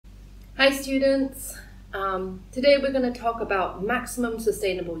Hi students, today we're going to talk about maximum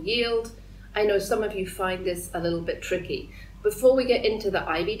sustainable yield. I know some of you find this a little bit tricky. Before we get into the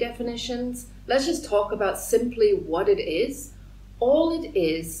IB definitions, let's just talk about simply what it is. All it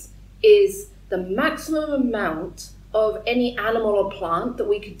is the maximum amount of any animal or plant that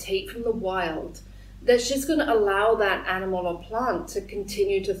we could take from the wild that's just going to allow that animal or plant to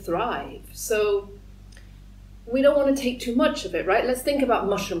continue to thrive. So we don't want to take too much of it, right? Let's think about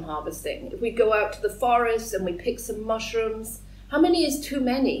mushroom harvesting. If we go out to the forest and we pick some mushrooms, how many is too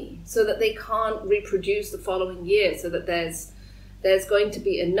many so that they can't reproduce the following year, so that there's going to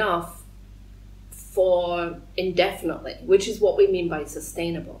be enough for indefinitely, which is what we mean by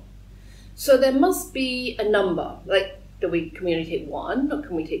sustainable. So there must be a number, like can we only take one or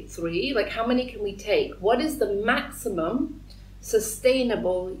can we take three? Like how many can we take? What is the maximum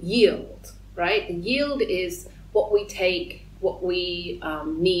sustainable yield, right? The yield is what we take, what we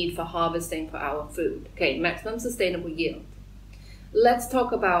need for harvesting for our food. Okay, maximum sustainable yield. Let's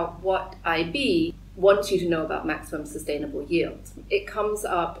talk about what IB wants you to know about maximum sustainable yield. It comes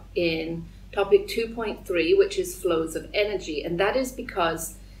up in topic 2.3, which is flows of energy, and that is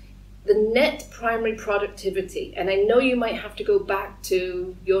because the net primary productivity, and I know you might have to go back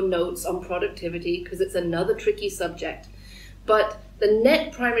to your notes on productivity because it's another tricky subject, but the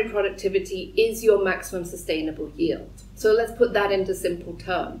net primary productivity is your maximum sustainable yield. So let's put that into simple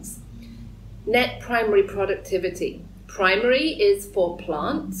terms. Net primary productivity. Primary is for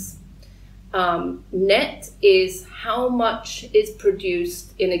plants. Net is how much is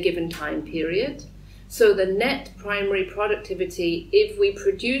produced in a given time period. So the net primary productivity, if we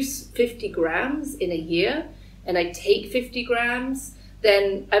produce 50 grams in a year and I take 50 grams,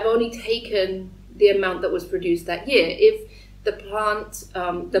 then I've only taken the amount that was produced that year. If the plant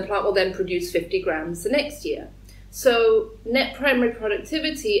will then produce 50 grams the next year. So net primary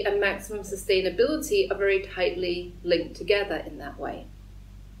productivity and maximum sustainability are very tightly linked together in that way.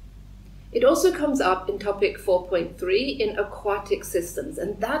 It also comes up in topic 4.3 in aquatic systems,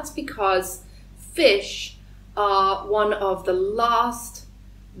 and that's because fish are one of the last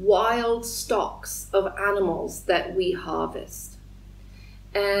wild stocks of animals that we harvest.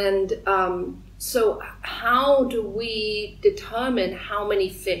 And so how do we determine how many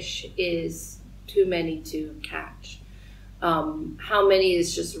fish is too many to catch? How many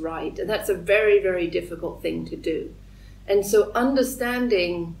is just right? And that's a very, very difficult thing to do. And so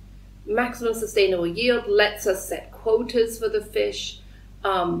understanding maximum sustainable yield lets us set quotas for the fish,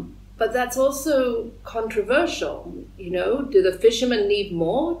 but that's also controversial. You know, do the fishermen need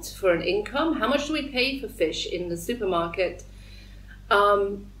more for an income? How much do we pay for fish in the supermarket?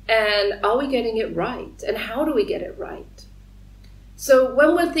 And are we getting it right? And how do we get it right? So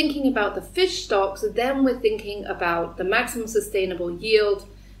when we're thinking about the fish stocks, then we're thinking about the maximum sustainable yield,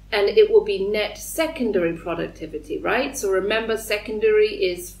 and it will be net secondary productivity, right? So remember, secondary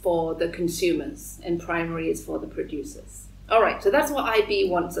is for the consumers and primary is for the producers. All right, so that's what IB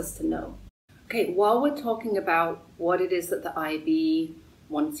wants us to know. Okay, while we're talking about what it is that the IB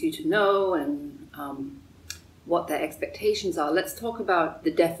wants you to know and what their expectations are, let's talk about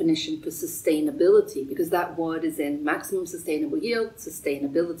the definition for sustainability, because that word is in maximum sustainable yield,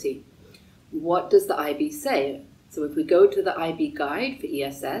 sustainability. What does the IB say? So if we go to the IB guide for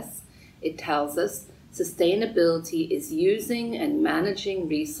ESS, it tells us sustainability is using and managing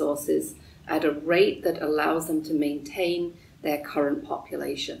resources at a rate that allows them to maintain their current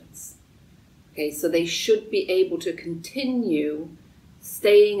populations. Okay, so they should be able to continue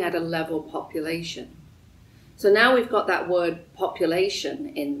staying at a level population. So now we've got that word population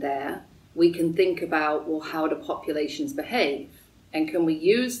in there, we can think about, well, how do populations behave? And can we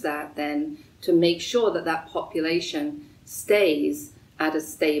use that then to make sure that that population stays at a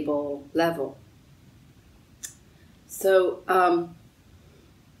stable level? So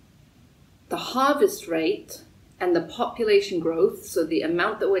the harvest rate and the population growth, so the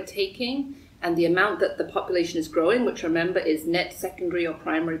amount that we're taking and the amount that the population is growing, which remember is net secondary or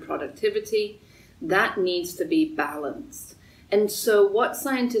primary productivity, that needs to be balanced. And so what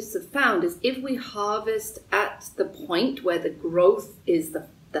scientists have found is if we harvest at the point where the growth is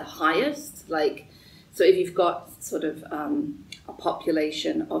the highest, like, so if you've got sort of a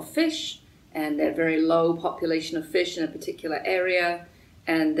population of fish and they're very low population of fish in a particular area,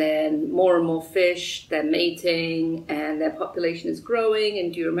 and then more and more fish, they're mating and their population is growing.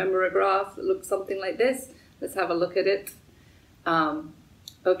 And do you remember a graph that looks something like this? Let's have a look at it.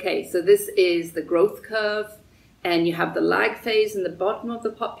 Okay, so this is the growth curve, and you have the lag phase in the bottom of the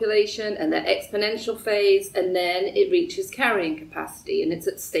population and the exponential phase, and then it reaches carrying capacity and it's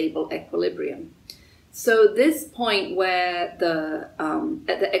at stable equilibrium. So this point where at the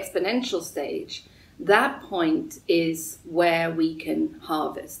exponential stage, that point is where we can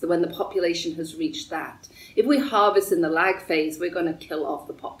harvest, when the population has reached that. If we harvest in the lag phase, we're going to kill off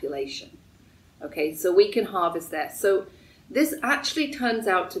the population. Okay, so we can harvest there. So this actually turns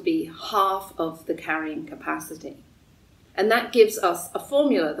out to be half of the carrying capacity. And that gives us a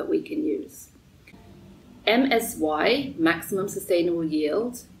formula that we can use. MSY, maximum sustainable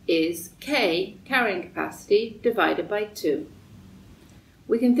yield, is K, carrying capacity, divided by 2.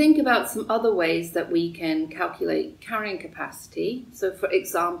 We can think about some other ways that we can calculate carrying capacity. So for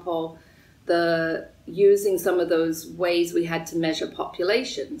example, using some of those ways we had to measure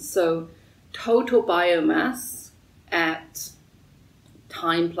populations. So total biomass at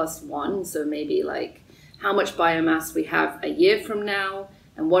time plus 1, so maybe like how much biomass we have a year from now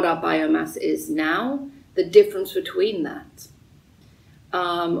and what our biomass is now, the difference between that.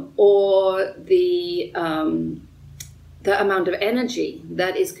 Or the amount of energy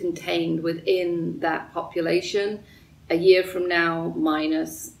that is contained within that population a year from now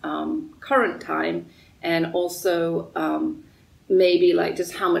minus current time, and also maybe like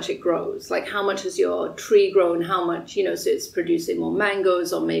just how much it grows, like how much has your tree grown, how much, so it's producing more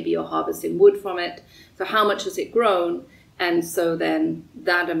mangoes, or maybe you're harvesting wood from it. So how much has it grown? And so then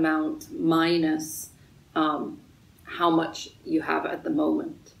that amount minus how much you have at the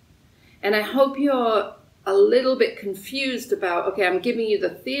moment. And I hope you're a little bit confused about, okay, I'm giving you the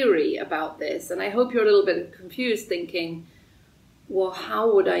theory about this, and I hope you're a little bit confused thinking, well,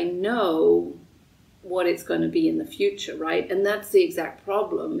 how would I know what it's going to be in the future, right? And that's the exact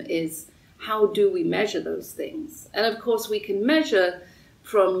problem, is how do we measure those things? And of course we can measure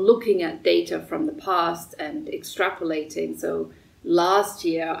from looking at data from the past and extrapolating. So last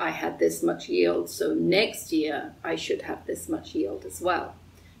year I had this much yield, so next year I should have this much yield as well.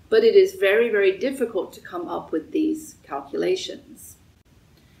 But it is very, very difficult to come up with these calculations.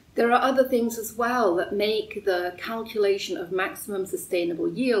 There are other things as well that make the calculation of maximum sustainable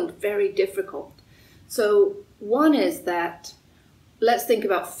yield very difficult. So one is that, let's think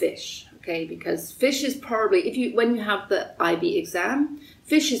about fish, okay? Because fish is probably, when you have the IB exam,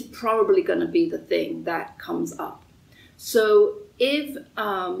 fish is probably going to be the thing that comes up. So if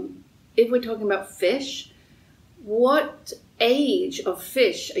we're talking about fish, what age of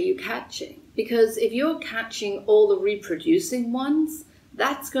fish are you catching? Because if you're catching all the reproducing ones,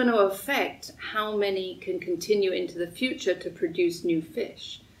 that's going to affect how many can continue into the future to produce new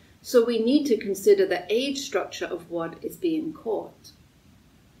fish. So we need to consider the age structure of what is being caught.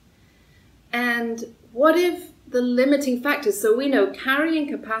 And what if the limiting factors, so we know carrying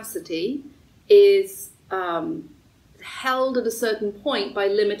capacity is held at a certain point by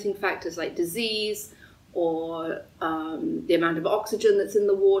limiting factors like disease, or the amount of oxygen that's in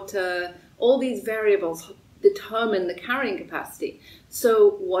the water. All these variables determine the carrying capacity.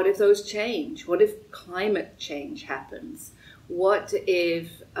 So what if those change? What if climate change happens? What if,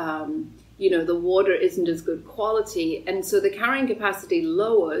 the water isn't as good quality, and so the carrying capacity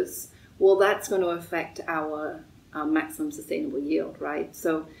lowers? Well, that's going to affect our maximum sustainable yield, right?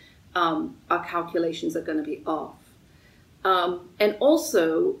 So our calculations are going to be off. And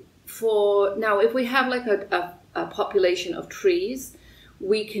also, if we have like a population of trees,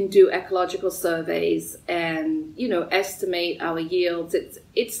 we can do ecological surveys and, estimate our yields.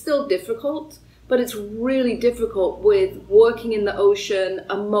 It's still difficult, but it's really difficult with working in the ocean,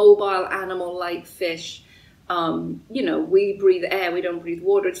 a mobile animal like fish. We breathe air, we don't breathe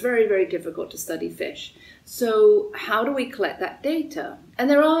water. It's very, very difficult to study fish. So how do we collect that data? And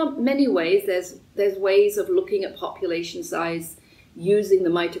there are many ways. There's ways of looking at population size using the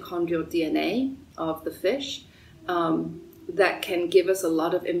mitochondrial DNA of the fish that can give us a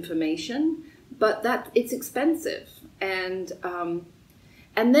lot of information, but it's expensive. And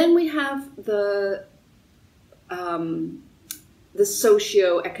then we have the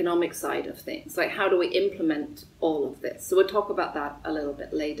socio-economic side of things, like how do we implement all of this? So we'll talk about that a little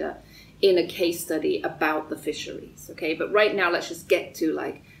bit later in a case study about the fisheries, okay? But right now, let's just get to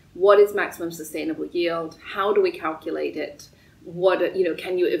like, what is maximum sustainable yield? How do we calculate it?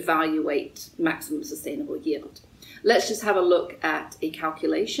 Can you evaluate maximum sustainable yield? Let's just have a look at a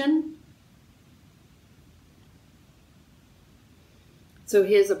calculation. So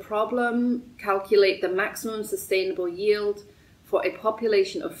here's a problem. Calculate the maximum sustainable yield for a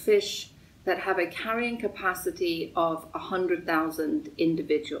population of fish that have a carrying capacity of 100,000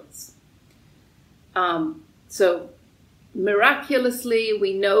 individuals. So miraculously,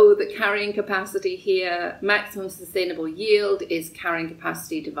 we know the carrying capacity here, maximum sustainable yield, is carrying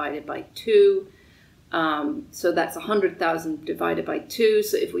capacity divided by 2. So that's 100,000 divided by 2.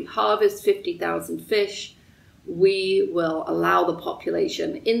 So if we harvest 50,000 fish, we will allow the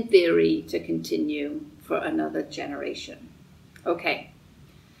population, in theory, to continue for another generation. Okay,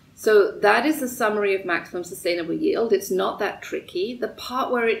 so that is the summary of maximum sustainable yield. It's not that tricky. The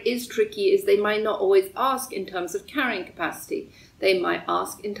part where it is tricky is they might not always ask in terms of carrying capacity. They might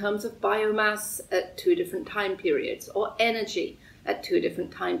ask in terms of biomass at 2 different time periods, or energy at 2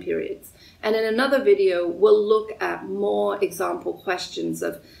 different time periods. And in another video, we'll look at more example questions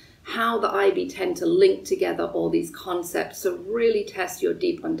of how the IB tend to link together all these concepts, so really test your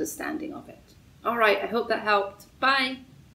deep understanding of it. All right, I hope that helped. Bye.